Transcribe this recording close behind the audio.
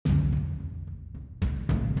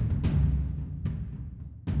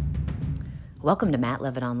Welcome to Matt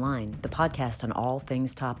Levitt Online, the podcast on all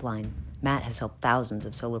things top line. Matt has helped thousands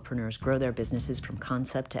of solopreneurs grow their businesses from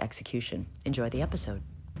concept to execution. Enjoy the episode.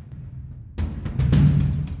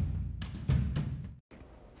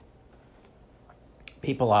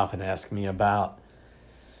 People often ask me about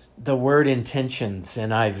the word intentions,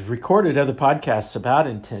 and I've recorded other podcasts about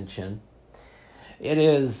intention. It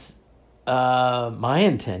is my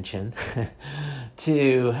intention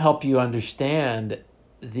to help you understand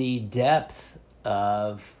the depth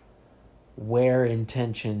of where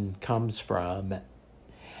intention comes from,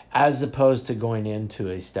 as opposed to going into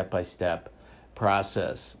a step-by-step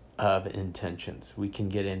process of intentions. We can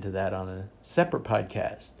get into that on a separate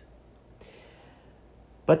podcast.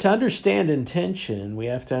 But to understand intention, we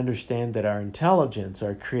have to understand that our intelligence,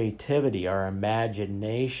 our creativity, our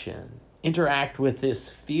imagination interact with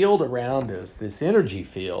this field around us, this energy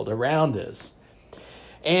field around us.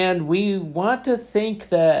 And we want to think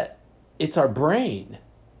that it's our brain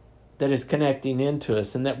that is connecting into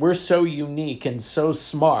us and that we're so unique and so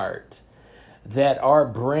smart that our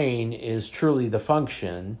brain is truly the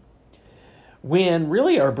function, when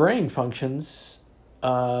really our brain functions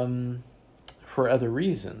for other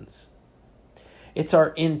reasons. It's our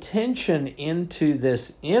intention into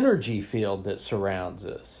this energy field that surrounds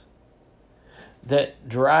us that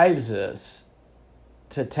drives us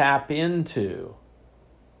to tap into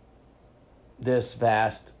this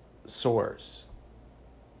vast source.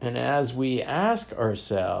 And as we ask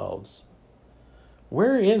ourselves,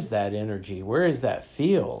 where is that energy? Where is that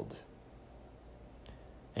field?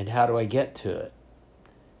 And how do I get to it?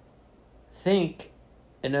 Think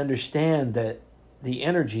and understand that the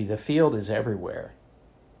energy, the field is everywhere.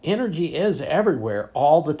 Energy is everywhere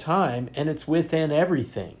all the time, and it's within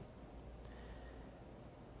everything.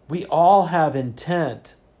 We all have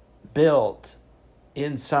intent built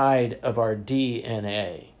inside of our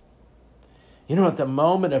DNA. You know, at the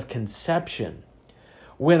moment of conception,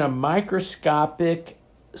 when a microscopic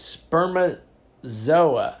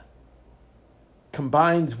spermatozoa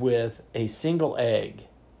combines with a single egg,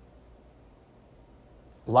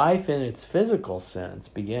 life in its physical sense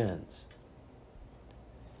begins.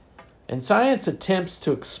 And science attempts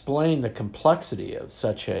to explain the complexity of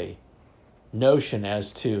such a notion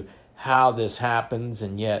as to how this happens,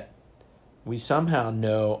 and yet we somehow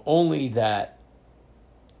know only that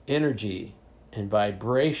energy and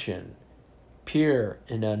vibration, pure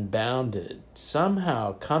and unbounded,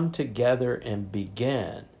 somehow come together and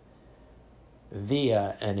begin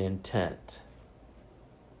via an intent.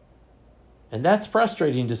 And that's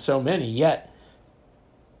frustrating to so many, yet,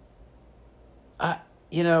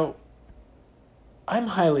 I'm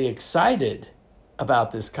highly excited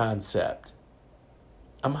about this concept.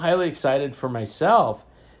 I'm highly excited for myself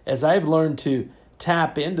as I've learned to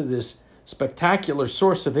tap into this spectacular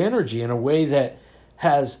source of energy in a way that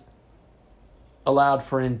has allowed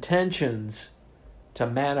for intentions to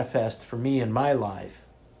manifest for me in my life.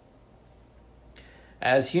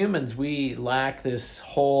 As humans, we lack this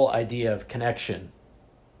whole idea of connection.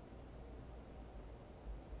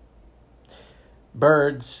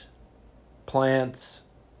 Birds, plants,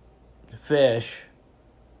 fish,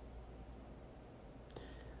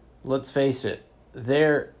 let's face it,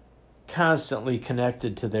 they're constantly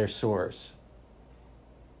connected to their source.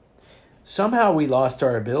 Somehow we lost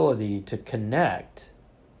our ability to connect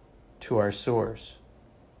to our source.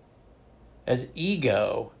 As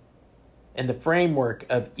ego and the framework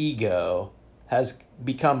of ego has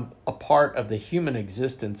become a part of the human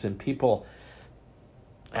existence, and people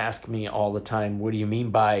ask me all the time, what do you mean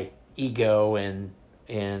by ego and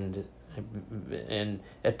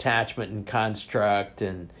attachment and construct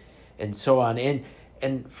and so on.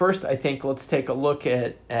 And first, I think let's take a look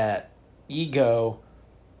at ego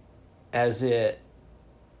as to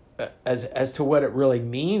what it really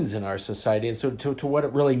means in our society, and so to what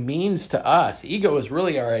it really means to us. Ego is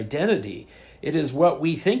really our identity. It is what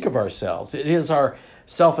we think of ourselves. It is our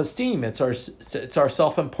self-esteem. It's our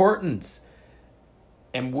self-importance.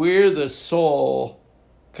 And we're the sole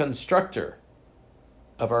constructor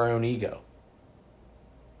of our own ego.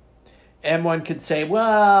 And one could say,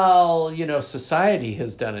 well, society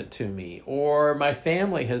has done it to me, or my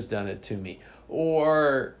family has done it to me,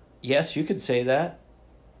 or, yes, you could say that,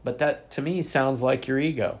 but that to me sounds like your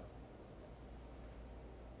ego.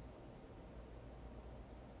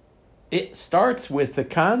 It starts with the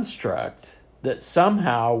construct that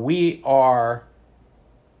somehow we are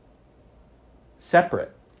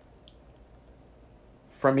separate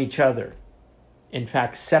from each other. In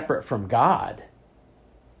fact, separate from God.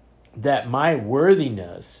 That my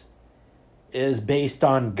worthiness is based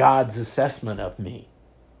on God's assessment of me.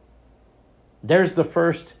 There's the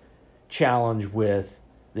first challenge with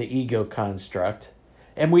the ego construct,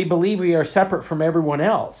 and we believe we are separate from everyone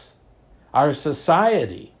else. Our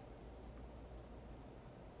society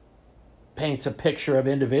paints a picture of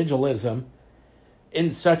individualism in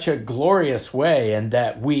such a glorious way, and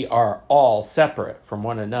that we are all separate from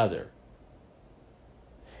one another.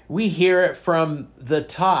 We hear it from the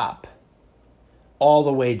top all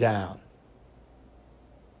the way down.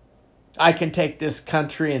 I can take this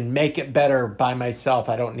country and make it better by myself.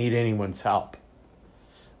 I don't need anyone's help.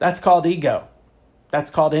 That's called ego.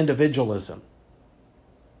 That's called individualism.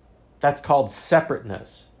 That's called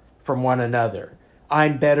separateness from one another.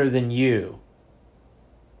 I'm better than you.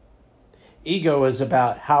 Ego is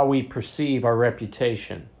about how we perceive our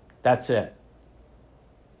reputation. That's it.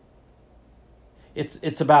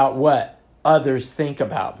 It's about what others think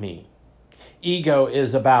about me. Ego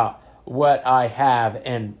is about what I have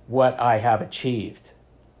and what I have achieved.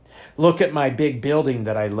 Look at my big building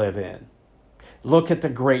that I live in. Look at the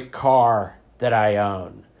great car that I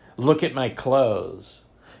own. Look at my clothes.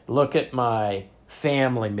 Look at my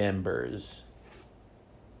family members.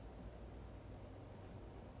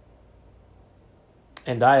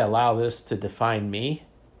 And I allow this to define me.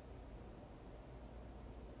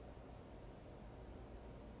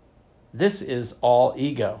 This is all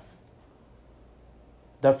ego.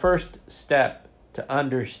 The first step to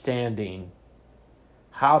understanding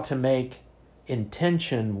how to make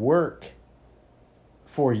intention work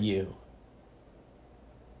for you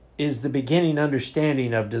is the beginning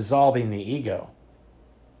understanding of dissolving the ego,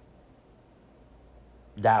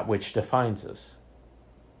 that which defines us.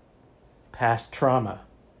 Past trauma,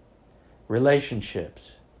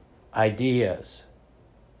 relationships, ideas,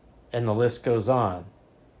 and the list goes on.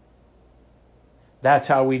 That's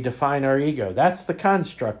how we define our ego. That's the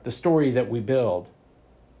construct, the story that we build.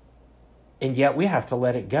 And yet we have to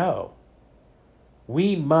let it go.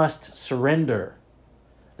 We must surrender.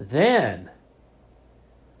 Then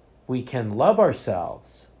we can love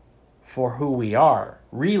ourselves for who we are,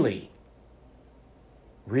 really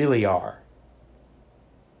are.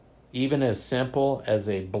 Even as simple as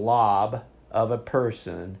a blob of a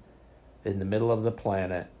person in the middle of the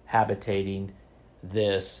planet habitating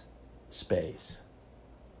this space.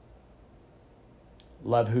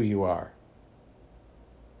 Love who you are.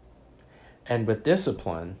 And with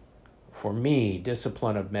discipline, for me,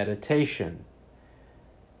 discipline of meditation,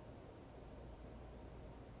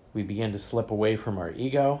 we begin to slip away from our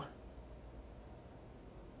ego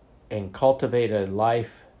and cultivate a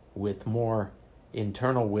life with more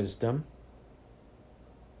internal wisdom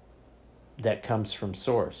that comes from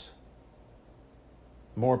source.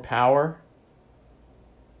 More power,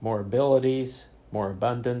 more abilities, more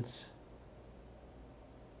abundance.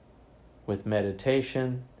 With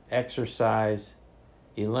meditation, exercise,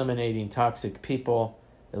 eliminating toxic people,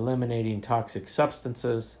 eliminating toxic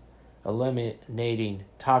substances, eliminating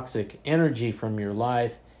toxic energy from your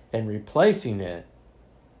life, and replacing it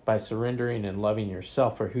by surrendering and loving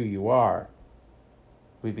yourself for who you are,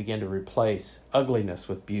 we begin to replace ugliness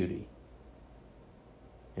with beauty.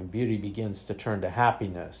 And beauty begins to turn to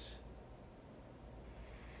happiness.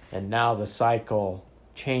 And now the cycle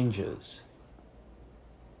changes.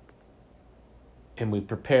 And we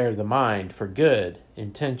prepare the mind for good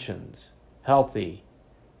intentions, healthy,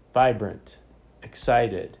 vibrant,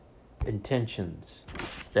 excited intentions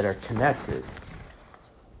that are connected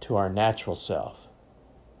to our natural self.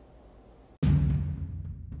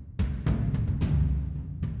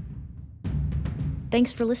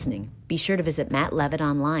 Thanks for listening. Be sure to visit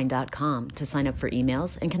mattlevitonline.com to sign up for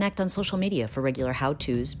emails and connect on social media for regular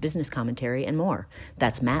how-tos, business commentary, and more.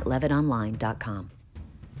 That's mattlevitonline.com.